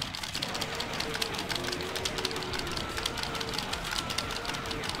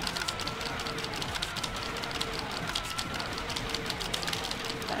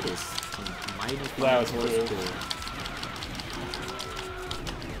 That is a mighty fine That was horse cool. pool.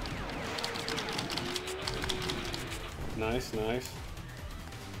 Nice, nice.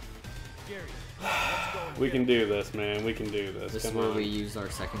 Gary, let's go. We can do this, man. We can do this. This is Come where on. we use our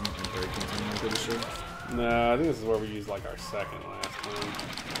second and third continue, I'm pretty sure. No, I think this is where we used like our second last time.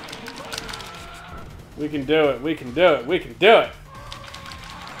 We can do it. We can do it. We can do it.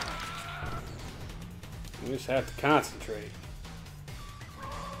 We just have to concentrate.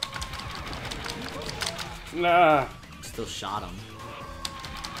 Nah. Still shot him.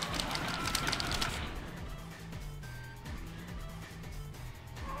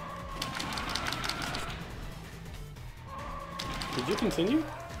 Did you continue?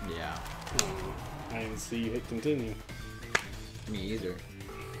 Yeah. Oh, I didn't see you hit continue. Me either.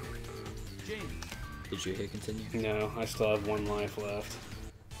 James, Did you hit continue? No, I still have 1 life left.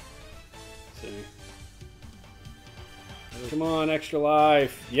 See. Come on, extra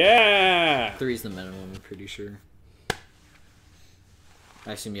life. Yeah! 3's the minimum, I'm pretty sure.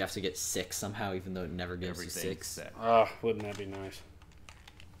 I assume you have to get 6 somehow, even though it never gives you Everything's 6. set. Oh, wouldn't that be nice?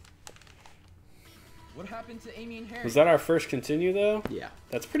 what happened to Amy and Harry? Was that our first continue, though? Yeah.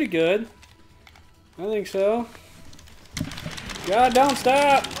 That's pretty good. I think so. God, don't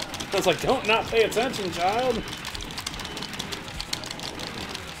stop! I was like, don't not pay attention, child. Let's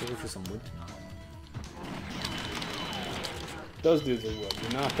look for some wood to knock. Those dudes are wood. You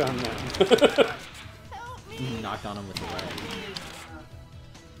knocked on them. You knocked on him with the leg.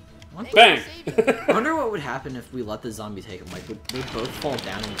 Bang! I wonder what would happen if we let the zombie take him. Like, would they both fall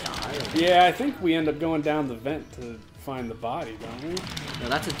down and die? Or... Yeah, I think we end up going down the vent to find the body, don't we? No,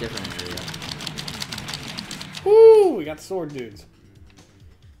 that's a different area. Woo! We got the sword dudes.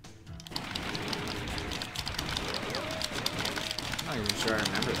 I'm not even sure I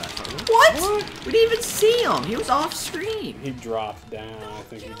remember that part. What? We didn't even see him. He was off screen. He dropped down. I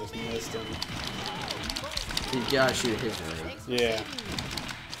think we just missed him. You gotta shoot his leg. Yeah.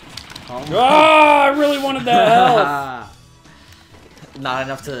 Oh, Ah! I really wanted that health! Not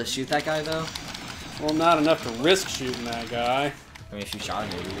enough to shoot that guy, though? Well, not enough to risk shooting that guy. I mean, if you shot him,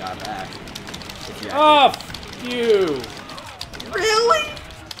 maybe you got back. If you Oh, f you! Really?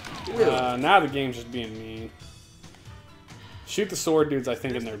 Now the game's just being mean. Shoot the sword dudes, I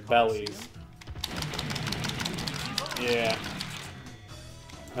think, in their bellies. Yeah.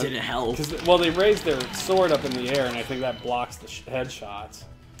 Didn't help. Well, they raised their sword up in the air, and I think that blocks the headshots.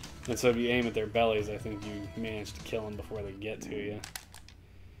 And so if you aim at their bellies, I think you manage to kill them before they get to you.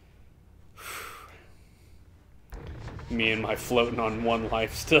 Me and my floating on 1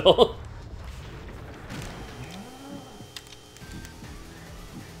 life still.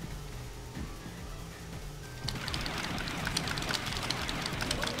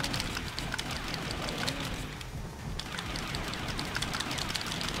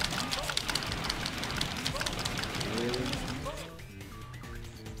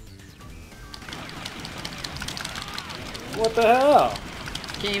 What the hell?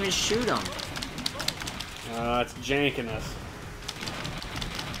 Can't even shoot him. It's janking us.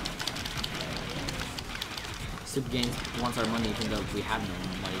 Stupid Games wants our money even though we have no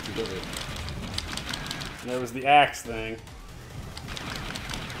money to give it. There was the axe thing.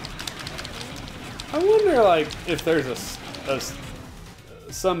 I wonder, like, if there's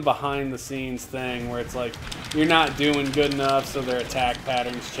some behind-the-scenes thing where it's like you're not doing good enough, so their attack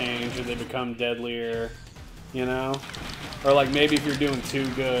patterns change or they become deadlier, you know? Or like maybe if you're doing too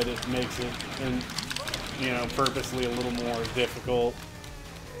good, it makes it, purposely a little more difficult.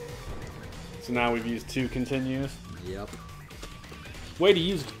 So now we've used 2 continues. Yep. Way to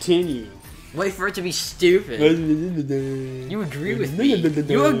use continue. Wait for it to be stupid. You agree with me. You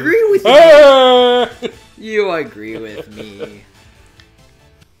agree with me. You agree with me.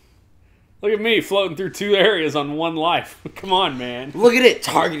 Look at me floating through 2 areas on 1 life. Come on, man. Look at it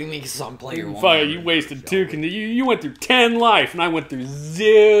targeting me because I'm player 1. Fuck, you wasted 2. You went through 10 life, and I went through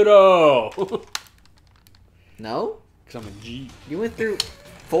 0. No? Because I'm a G. You went through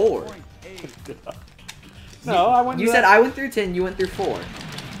 4. No, I went. You said I went through 10. You went through 4.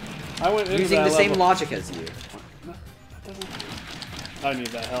 I went into Using that the same level. logic as you. I need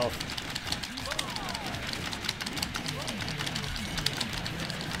that health.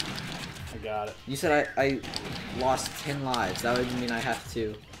 I got it. You said I lost 10 lives. That would mean I have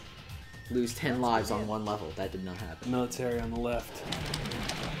to lose 10 lives on 1 level. That did not happen. Military on the left.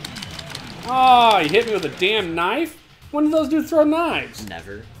 Oh, you hit me with a damn knife? When did those dudes throw knives?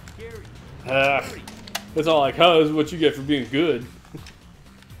 Never. Ugh. It's all like, oh, this is what you get for being good.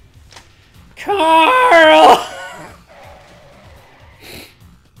 Carl!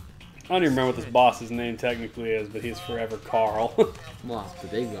 I don't even remember what this boss's name technically is, but he's forever Carl. Well, the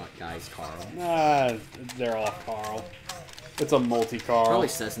big guy's Carl. Nah, they're all Carl. It's a multi-Carl. Probably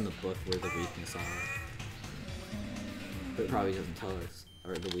says in the book where the weakness are. But it probably doesn't tell us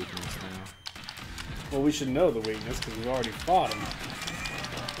or the weakness now. Well, we should know the weakness because we've already fought him.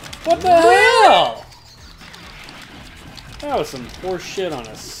 What the hell? That was some horse shit on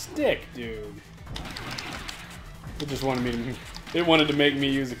a stick, dude. It just wanted me to. It wanted to make me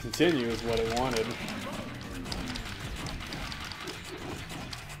use a continue, is what it wanted.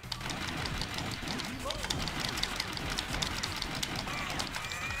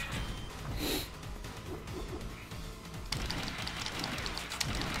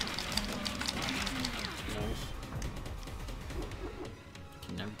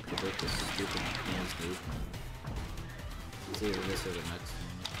 Can never predict this stupid man's movement. It's either this or the next one.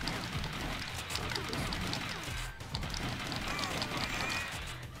 Probably this one.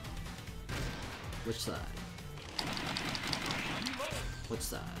 Which side? Which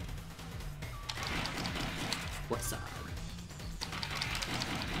side? What side?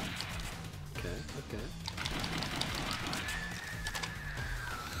 Okay,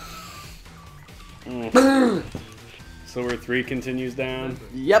 okay. So we're 3 continues down.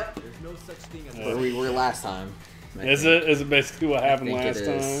 Yep. There's no such thing as Where we were last time. I Is think. it? Is it basically what happened think last it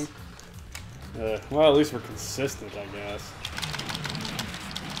is. time? Well, at least we're consistent, I guess.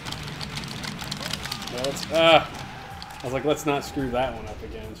 Well, let's, I was like, let's not screw that one up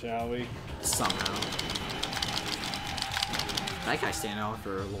again, shall we? Somehow. That guy's staying out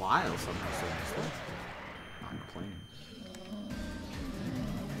for a while somehow. So not complaining.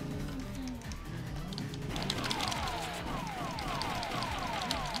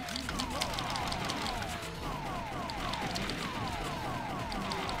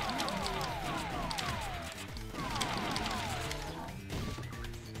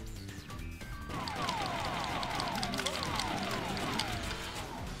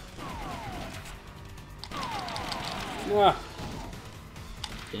 Ah,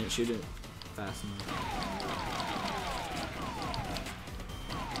 Didn't shoot it fast enough.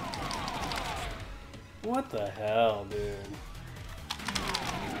 what the hell, dude?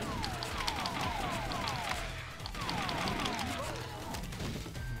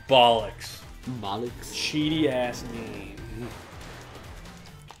 Bollocks. Bollocks. Cheaty ass game.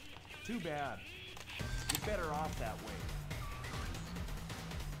 Too bad. You're better off that way.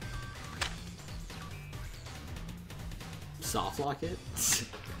 Soft lock it? It's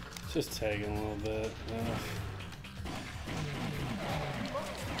just taking a little bit.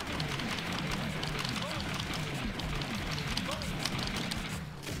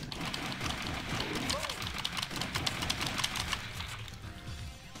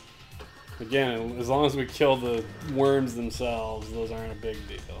 Again, as long as we kill the worms themselves, those aren't a big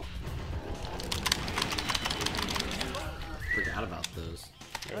deal. Forgot about those.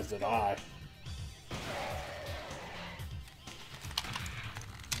 As did I.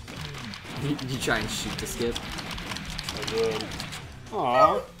 You try and shoot the skip? I did.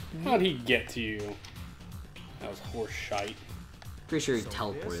 Aw, how'd he get to you? That was horse shite. Pretty sure he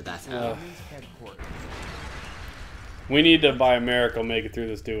teleported. That's how. Enemy's headquarters. We need to, by a miracle, make it through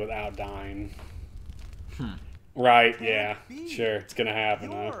this dude without dying. Right, yeah. Sure, it's gonna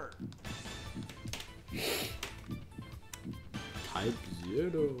happen, huh? You're Type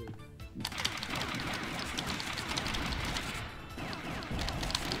 0.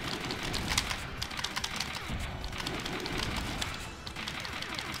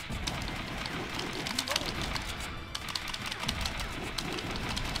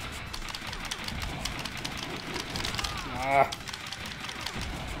 Ah.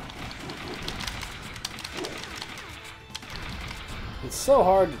 It's so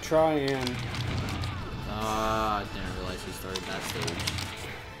hard to try and... I didn't realize he started that stage.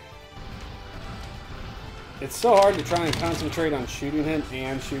 It's so hard to try and concentrate on shooting him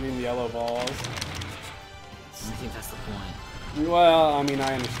and shooting the yellow balls. I think that's the point. Well, I mean,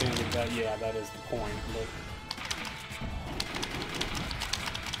 I understand that, yeah, that is the point, but...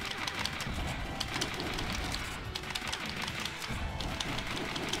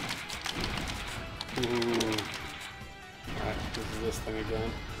 Ooh. Alright, this is this thing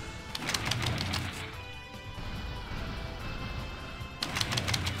again.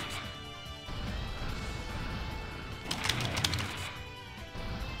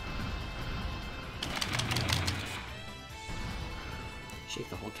 Shake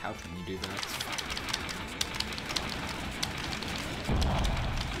the whole couch when you do that.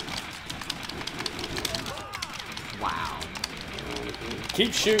 Wow.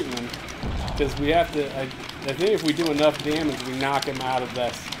 Keep shooting him, because we have to. I think if we do enough damage, we knock him out of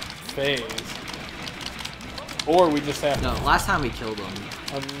that phase. Or we just have No, last time we killed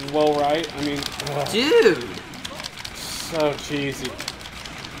him. well, right? I mean, ugh, Dude! so cheesy.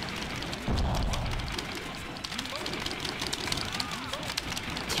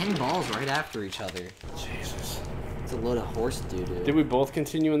 Ten balls right after each other. Jesus. It's a load of horse doo-doo. Did we both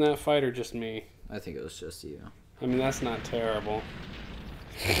continue in that fight or just me? I think it was just you. I mean, that's not terrible.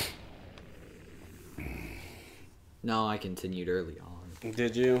 No, I continued early on.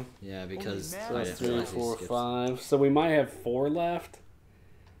 Did you? Yeah, because Holy I So man. didn't 3, realize he 4, skipped. 5. So we might have 4 left.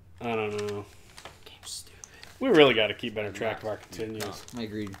 I don't know. Game's stupid. We really got to keep better track of our continues. I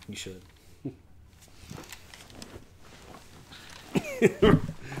agree. You should. A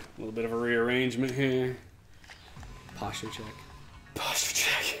little bit of a rearrangement here. Posture check. Posture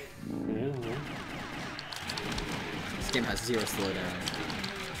check. Yeah. This game has 0 slowdown.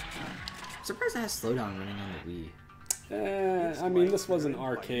 I'm surprised it has slowdown running on the Wii. I mean, this wasn't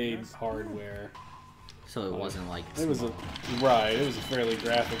arcade hardware. So it wasn't like It was a small. right. It was a fairly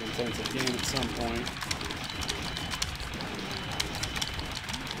graphic intensive game at some point.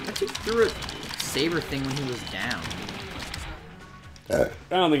 I think he threw a saber thing when he was down. I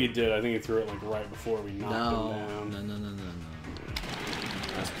don't think he did. I think he threw it like right before we knocked No. him down. No.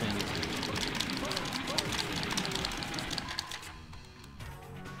 That's playing it.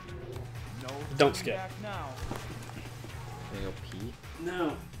 No Don't turning skip. back now. Can I go pee?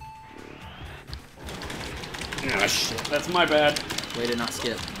 No. Ah, shit. That's my bad. Way to not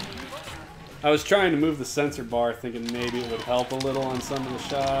skip. I was trying to move the sensor bar, thinking maybe it would help a little on some of the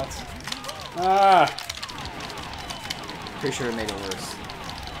shots. Ah! Pretty sure it made it worse.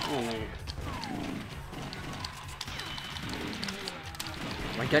 Oh, my.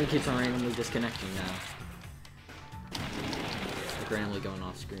 My gun keeps on randomly disconnecting now. Like randomly going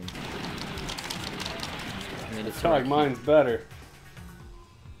off screen. I made it so Like mine's better.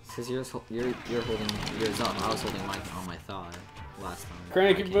 Because you're holding yours up. I was holding mine on my thigh last time.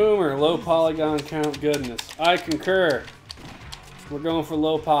 Cranky I can't- Boomer, low polygon count goodness. I concur. We're going for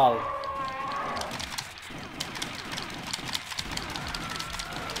low poly.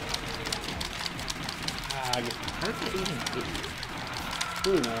 Ah, I guess- How did that even hit you?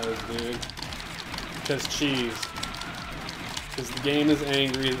 who knows, dude? Because cheese. Because the game is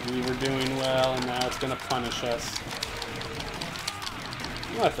angry that we were doing well and now it's going to punish us.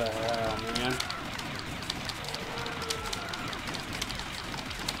 What the hell, man?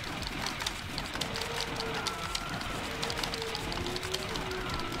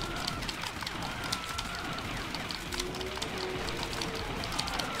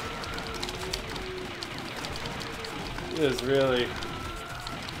 It is really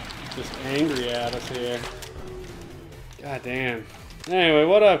just angry at us here. God damn. Anyway,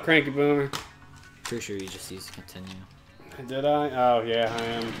 what up, Cranky Boomer? Pretty sure you just used to continue. Did I? Oh, yeah, I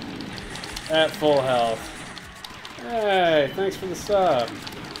am. At full health. Hey, thanks for the sub.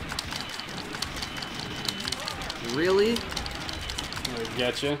 Really? I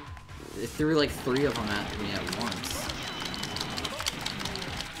get you. It threw like 3 of them at me at once.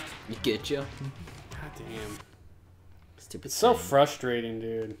 You get you? God damn. Stupid. It's so thing. frustrating,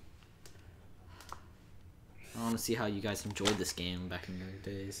 dude. I want to see how you guys enjoyed this game back in your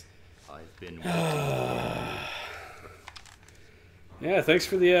days. I've been Yeah, thanks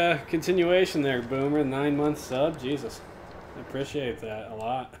for the continuation there, Boomer. 9-month sub. Jesus. I appreciate that a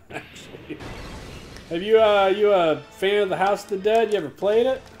lot, actually. Have you a fan of the House of the Dead? You ever played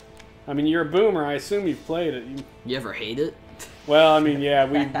it? I mean, you're a Boomer. I assume you've played it. You ever hate it? Well, I mean, yeah,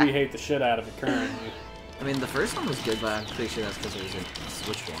 we hate the shit out of it currently. I mean, the first one was good, but I'm pretty sure that's because it was a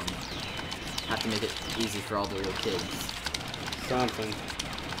Switch one. Have to make it easy for all the little kids. Something.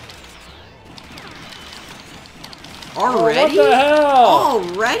 Already? Oh, what the hell?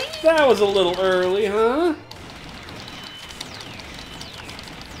 Already? That was a little early, huh?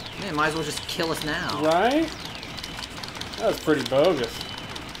 Man, might as well just kill us now. Right? That was pretty bogus.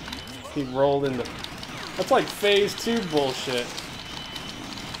 He rolled into... That's like phase 2 bullshit.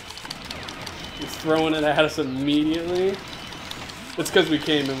 He's throwing it at us immediately. It's because we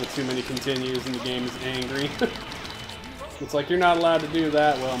came in with too many continues and the game is angry. It's like, you're not allowed to do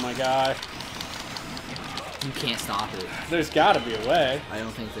that, well, my guy. You can't stop it. There's gotta be a way. I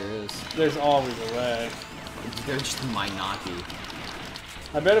don't think there is. There's always a way. There just might not be.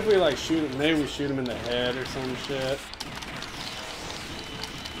 I bet if we like shoot him, maybe we shoot him in the head or some shit.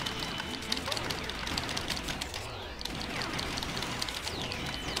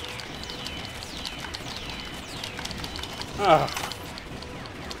 Oh.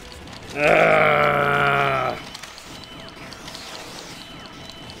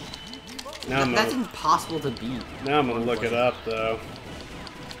 Now I'm That's gonna, impossible to beat. now I'm gonna look it up though.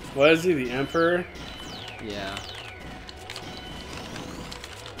 What is he, the Emperor? Yeah.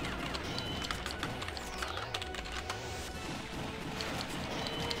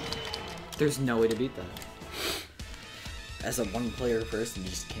 There's no way to beat that. As a one-player person, you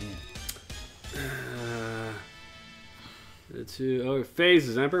just can't. The two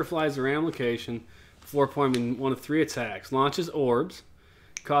phases. Emperor flies around location before performing one of 3 attacks. Launches orbs.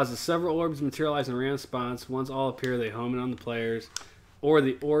 Causes several orbs to materialize in random spots. Once all appear, they home in on the players. Or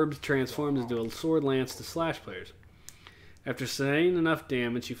the orbs transforms into a sword lance to slash players. After sustaining enough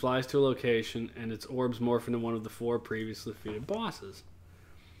damage, he flies to a location, and its orbs morph into one of the 4 previously defeated bosses.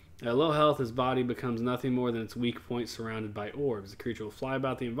 At low health, his body becomes nothing more than its weak point surrounded by orbs. The creature will fly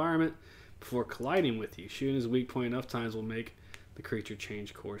about the environment before colliding with you. Shooting his weak point enough times will make the creature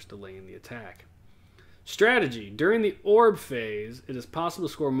change course, delaying the attack. Strategy. During the orb phase, it is possible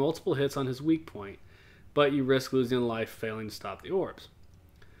to score multiple hits on his weak point, but you risk losing a life failing to stop the orbs.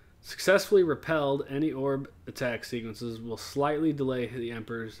 Successfully repelled, any orb attack sequences will slightly delay the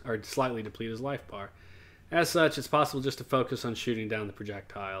Emperor's, or slightly deplete his life bar. As such, it's possible just to focus on shooting down the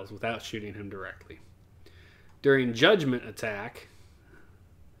projectiles without shooting him directly. During Judgment attack,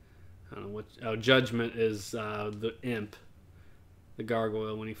 I don't know what. Oh, Judgment is the imp, the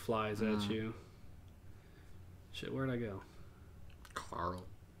gargoyle when he flies at you. Shit, where'd I go? Carl.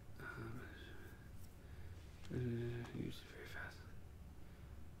 Use it very fast.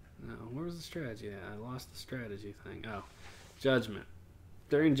 No, where was the strategy at? I lost the strategy thing. Oh, Judgment.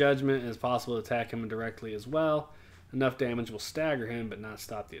 During Judgment, it is possible to attack him directly as well. Enough damage will stagger him, but not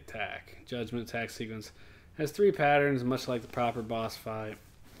stop the attack. Judgment attack sequence has 3 patterns, much like the proper boss fight.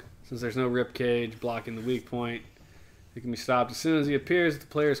 Since there's no ribcage blocking the weak point, it can be stopped as soon as he appears if the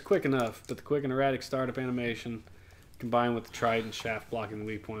player is quick enough, but the quick and erratic startup animation, combined with the trident shaft blocking the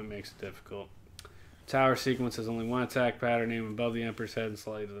weak point, makes it difficult. Tower sequence has only 1 attack pattern, aiming above the Emperor's head and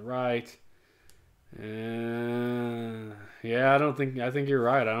slightly to the right. Yeah, I think you're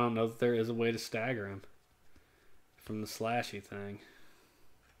right. I don't know that there is a way to stagger him from the slashy thing.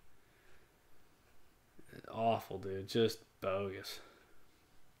 Awful, dude. Just bogus.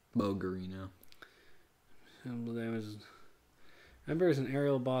 Bogarino. Emperor is an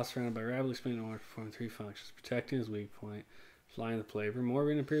aerial boss surrounded by rapidly spinning orbs performing 3 functions: protecting his weak point, flying the player,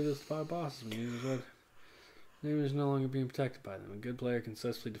 removing the previous 5 bosses when using his weapon. The enemy is no longer being protected by them. A good player can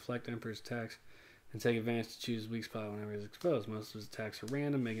successfully deflect Emperor's attacks and take advantage to choose his weak spot whenever he is exposed. Most of his attacks are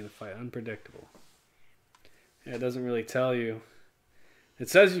random, making the fight unpredictable. Yeah, it doesn't really tell you. It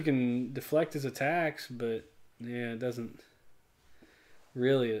says you can deflect his attacks, but yeah, it doesn't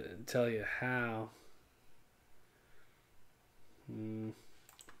really tell you how.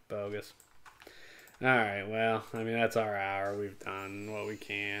 Bogus. Alright, well, I mean, that's our hour. We've done what we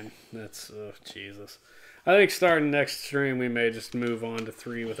can. That's, Jesus. I think starting next stream, we may just move on to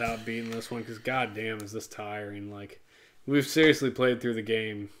 3 without beating this one, because goddamn is this tiring. Like, we've seriously played through the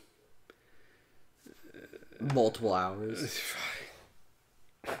game. Multiple hours.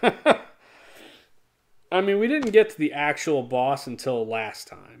 I mean, we didn't get to the actual boss until last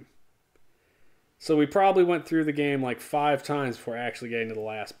time. So we probably went through the game like 5 times before actually getting to the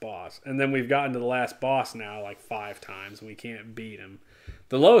last boss. And then we've gotten to the last boss now like 5 times, and we can't beat him.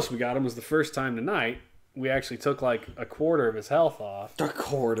 The lowest we got him was the first time tonight. We actually took like a quarter of his health off. A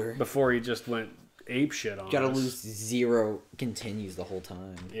quarter. Before he just went ape shit on us. Gotta lose 0 continues the whole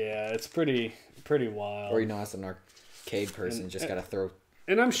time. Yeah, it's pretty wild. Or as an arcade person, just gotta throw.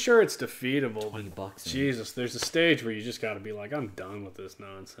 And I'm sure it's defeatable. $20. Jesus, there's a stage where you just gotta be like, I'm done with this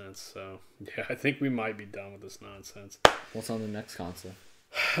nonsense. So yeah, I think we might be done with this nonsense. What's on the next console?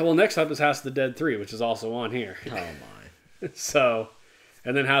 Well, next up is House of the Dead 3, which is also on here. Oh my. So,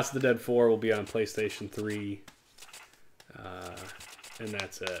 and then House of the Dead 4 will be on PlayStation 3. And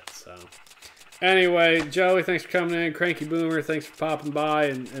that's it. So, anyway, Joey, thanks for coming in. Cranky Boomer, thanks for popping by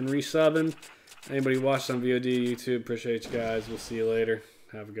and resubbing. Anybody watched on VOD, YouTube, appreciate you guys. We'll see you later.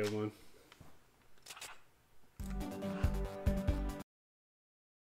 Have a good one.